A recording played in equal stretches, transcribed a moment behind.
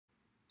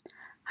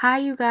Hi,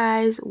 you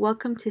guys.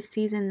 Welcome to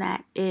Season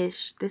That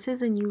Ish. This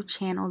is a new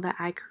channel that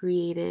I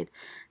created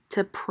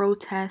to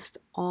protest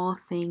all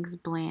things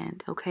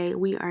bland. Okay,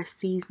 we are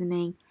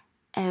seasoning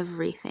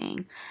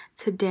everything.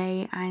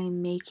 Today, I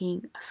am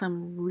making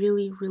some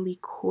really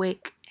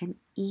quick and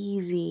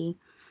easy,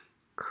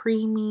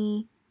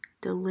 creamy,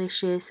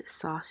 delicious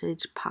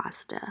sausage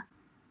pasta.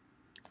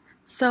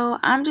 So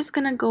I'm just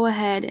going to go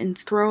ahead and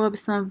throw up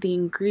some of the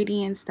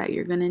ingredients that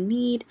you're going to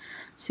need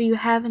so you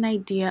have an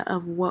idea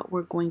of what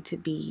we're going to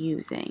be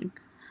using.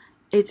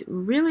 It's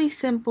really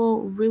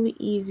simple, really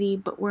easy,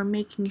 but we're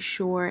making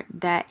sure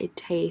that it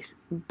tastes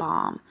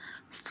bomb.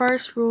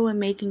 First rule in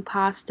making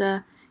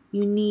pasta,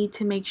 you need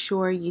to make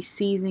sure you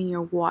season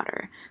your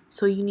water.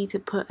 So you need to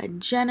put a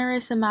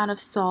generous amount of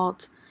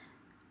salt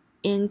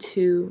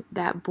into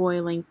that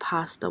boiling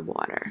pasta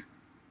water.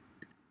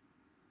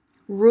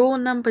 Rule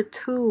number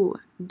 2,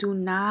 do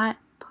not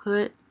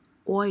put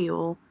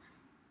oil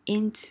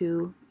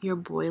into your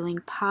boiling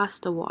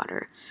pasta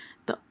water.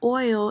 The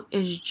oil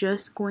is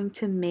just going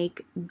to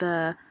make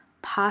the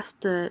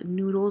pasta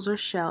noodles or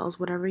shells,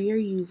 whatever you're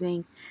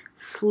using,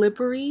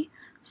 slippery,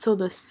 so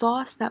the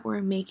sauce that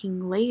we're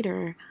making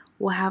later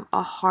will have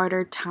a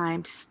harder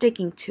time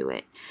sticking to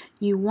it.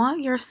 You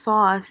want your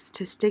sauce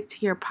to stick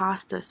to your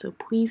pasta, so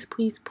please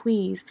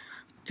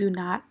do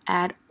not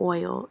add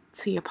oil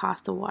to your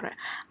pasta water.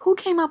 Who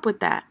came up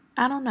with that?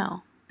 I don't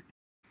know.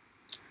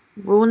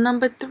 Rule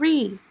number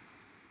 3,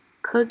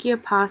 cook your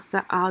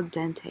pasta al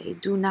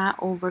dente. Do not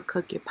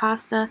overcook your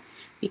pasta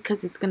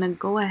because it's going to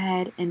go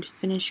ahead and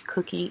finish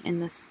cooking in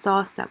the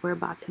sauce that we're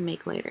about to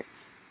make later.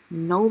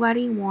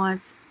 Nobody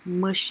wants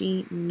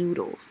mushy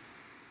noodles.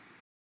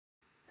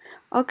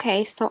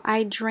 Okay, so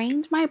I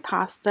drained my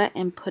pasta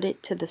and put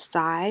it to the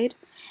side,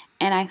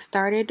 and I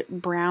started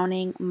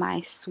browning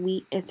my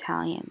sweet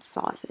Italian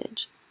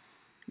sausage.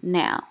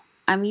 Now,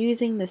 I'm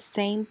using the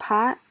same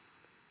pot,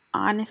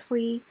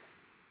 honestly,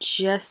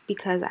 just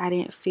because I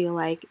didn't feel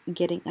like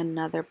getting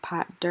another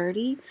pot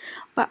dirty.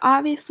 But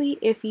obviously,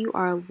 if you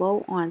are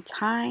low on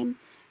time,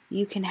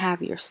 you can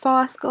have your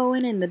sauce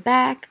going in the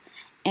back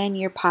and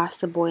your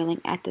pasta boiling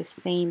at the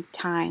same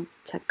time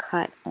to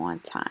cut on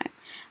time.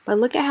 But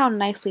look at how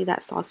nicely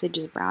that sausage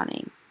is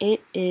browning.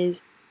 It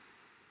is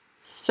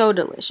so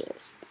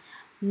delicious.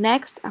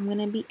 Next, I'm going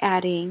to be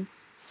adding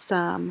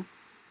some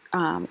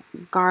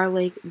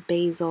garlic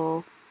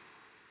basil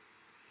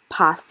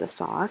pasta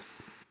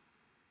sauce.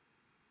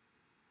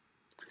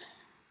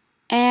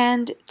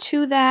 And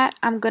to that,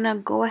 I'm going to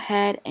go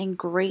ahead and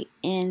grate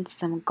in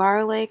some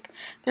garlic.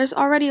 There's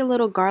already a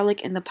little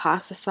garlic in the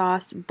pasta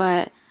sauce,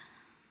 but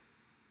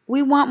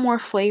we want more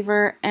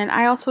flavor, and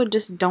I also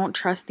just don't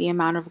trust the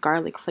amount of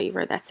garlic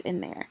flavor that's in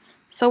there.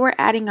 So we're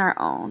adding our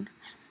own.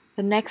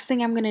 The next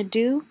thing I'm going to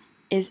do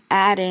is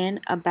add in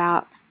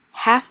about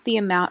half the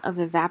amount of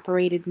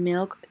evaporated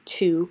milk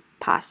to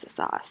pasta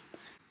sauce.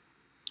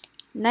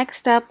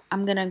 Next up,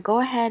 I'm going to go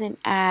ahead and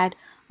add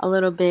a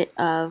little bit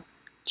of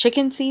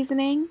chicken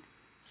seasoning,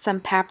 some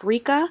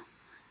paprika,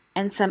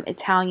 and some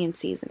Italian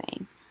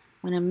seasoning.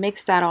 I'm going to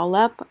mix that all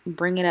up,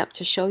 bring it up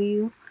to show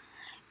you,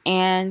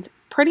 and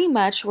pretty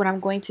much what I'm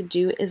going to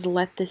do is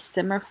let this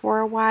simmer for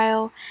a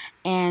while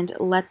and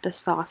let the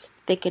sauce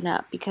thicken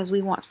up because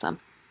we want some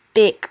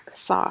thick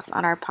sauce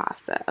on our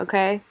pasta,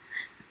 okay?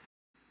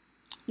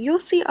 You'll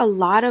see a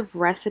lot of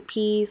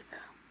recipes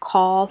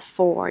call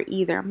for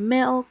either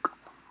milk,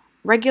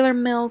 regular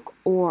milk,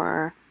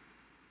 or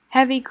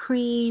heavy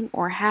cream,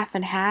 or half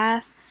and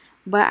half,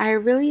 but I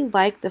really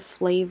like the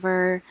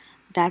flavor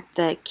that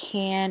the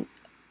canned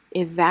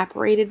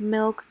evaporated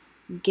milk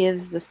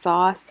gives the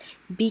sauce.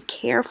 Be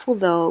careful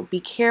though, be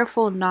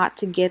careful not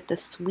to get the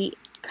sweet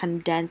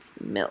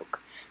condensed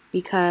milk,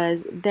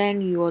 because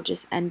then you will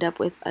just end up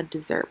with a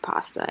dessert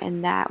pasta,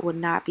 and that would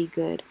not be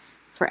good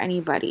for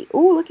anybody.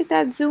 Oh, look at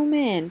that zoom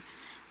in.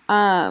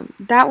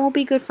 That won't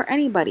be good for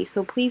anybody,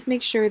 so please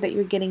make sure that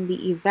you're getting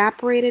the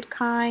evaporated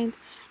kind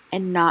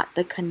and not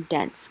the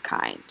condensed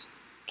kind.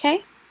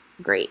 Okay?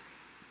 Great.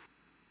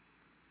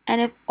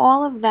 And if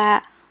all of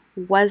that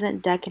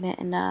wasn't decadent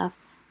enough,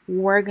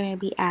 we're going to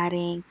be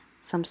adding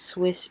some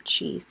Swiss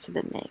cheese to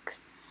the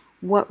mix.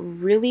 What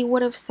really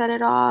would have set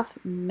it off,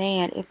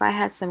 man, if I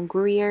had some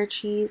Gruyere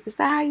cheese. Is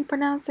that how you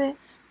pronounce it?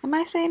 Am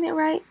I saying it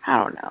right? I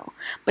don't know.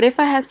 But if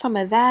I had some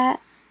of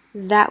that,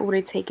 that would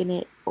have taken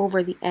it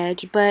over the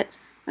edge. But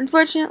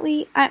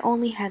unfortunately, I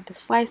only had the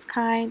sliced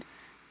kind,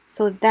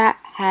 so that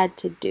had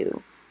to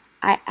do.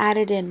 I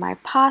added in my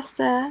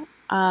pasta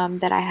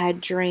that I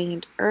had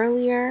drained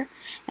earlier,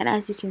 and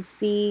as you can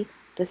see,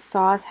 the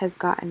sauce has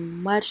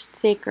gotten much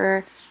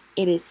thicker.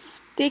 It is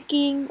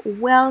sticking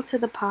well to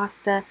the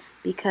pasta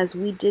because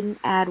we didn't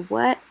add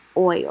what?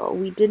 Oil.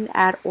 We didn't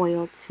add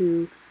oil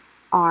to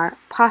our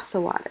pasta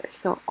water.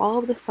 So all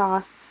of the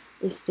sauce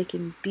is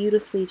sticking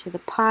beautifully to the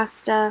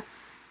pasta.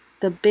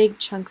 The big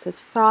chunks of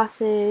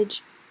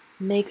sausage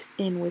mixed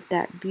in with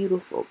that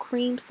beautiful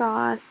cream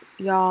sauce.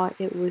 Y'all,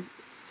 it was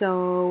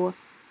so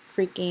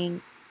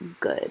freaking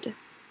good.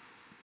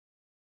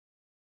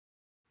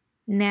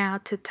 Now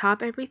to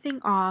top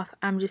everything off,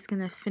 I'm just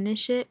going to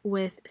finish it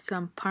with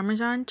some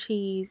Parmesan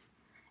cheese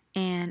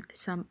and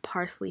some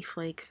parsley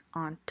flakes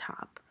on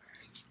top.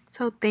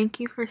 So thank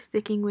you for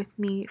sticking with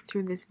me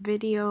through this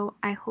video.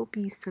 I hope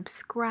you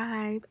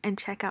subscribe and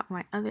check out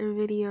my other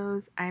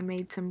videos. I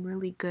made some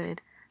really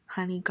good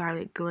honey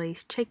garlic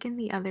glazed chicken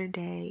the other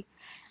day.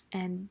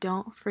 And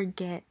don't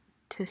forget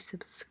to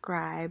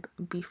subscribe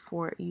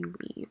before you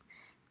leave.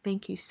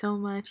 Thank you so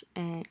much,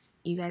 and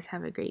you guys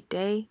have a great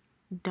day.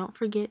 Don't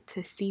forget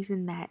to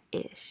season that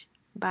ish.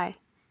 Bye.